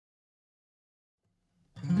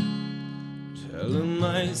Telling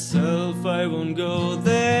myself I won't go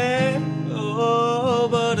there, oh,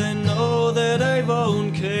 but I know that I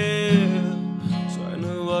won't care. Trying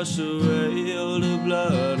to wash away all the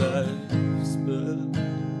blood I've spilled.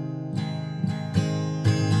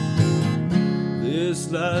 This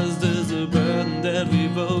last is a burden that we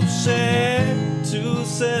both share. Two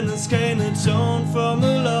sinners can't atone from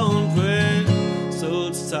a lone prayer. So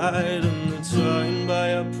it's tied and it's trying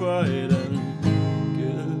by our pride and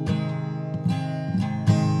guilt.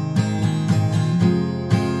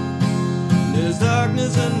 There's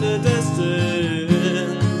darkness in the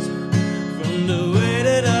distance from the way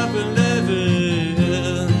that I've been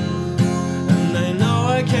living, and I know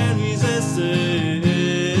I can't resist it.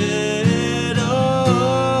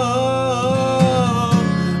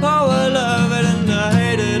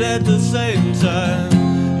 At the same time,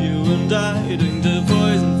 you and I drink the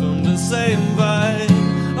poison from the same vine.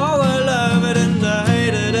 Oh, I love it and I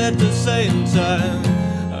hate it at the same time.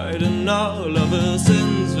 Hiding all of our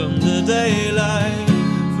sins from the daylight,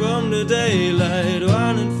 running from the daylight,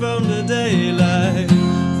 running from the daylight.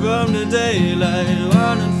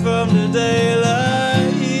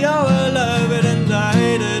 Oh, I love it and I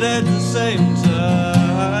hate it at the same time.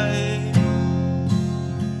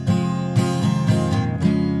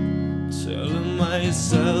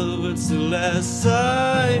 Myself, it's the last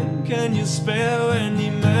time. Can you spare any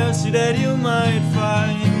mercy that you might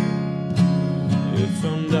find if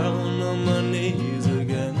I'm down on my knees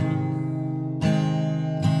again?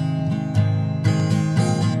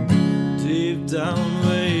 Deep down,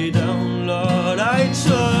 way down, Lord, I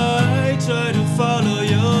try to follow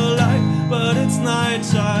your light, but it's night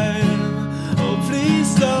time. Oh,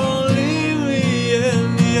 please don't leave me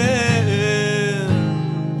in the end.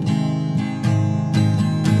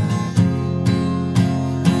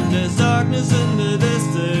 Darkness in the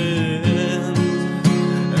distance,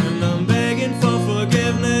 and I'm begging for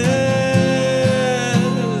forgiveness,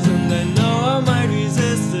 and I know I might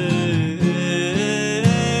resist it.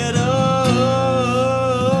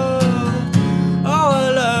 Oh, I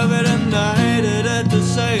love it and I hate it at the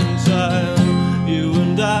same time. You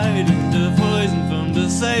and I drink the poison from the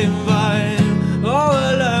same vine. Oh,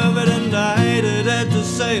 I love it and I hate it at the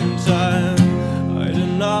same time.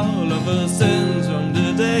 Hiding all of our sins from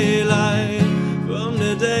the daylight, running from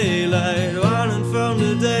the daylight, running from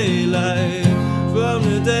the daylight.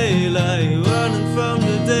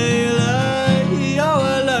 Oh,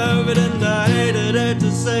 I love it and I hate it at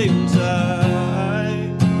the same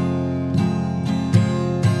time.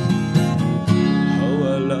 Oh,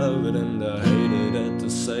 I love it and I hate it at the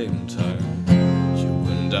same time. You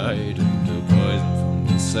and I drink the poison from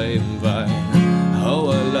the same vine.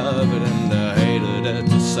 Oh, I love it and I hate it at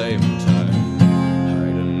the same time.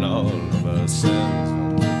 Hiding all of our sins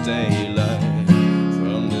from the daylight, running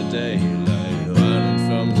from the daylight, running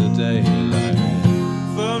from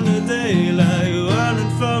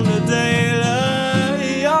the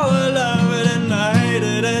daylight. Oh, I love it and I hate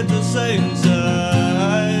it at the same time.